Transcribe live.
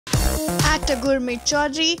Actor Gurmeet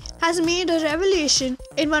Choudhary has made a revelation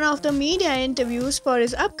in one of the media interviews for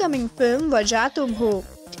his upcoming film Wajah Tum Ho.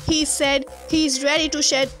 He said he's ready to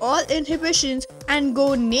shed all inhibitions and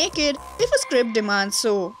go naked if a script demands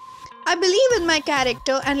so. I believe in my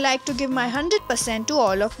character and like to give my 100% to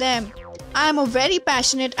all of them. I am a very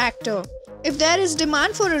passionate actor. If there is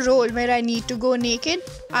demand for a role where I need to go naked,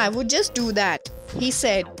 I would just do that, he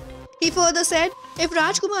said. He further said, if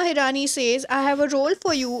Rajkumar Hirani says I have a role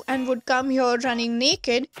for you and would come here running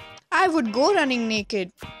naked, I would go running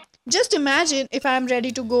naked. Just imagine if I am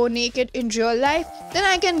ready to go naked in real life, then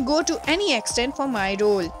I can go to any extent for my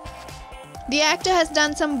role. The actor has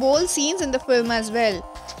done some bold scenes in the film as well.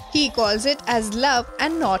 He calls it as love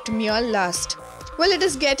and not mere lust. Well, it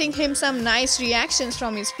is getting him some nice reactions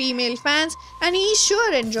from his female fans and he is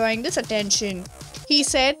sure enjoying this attention. He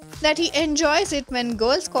said that he enjoys it when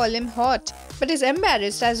girls call him hot, but is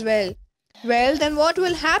embarrassed as well. Well, then what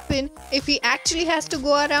will happen if he actually has to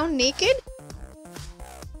go around naked?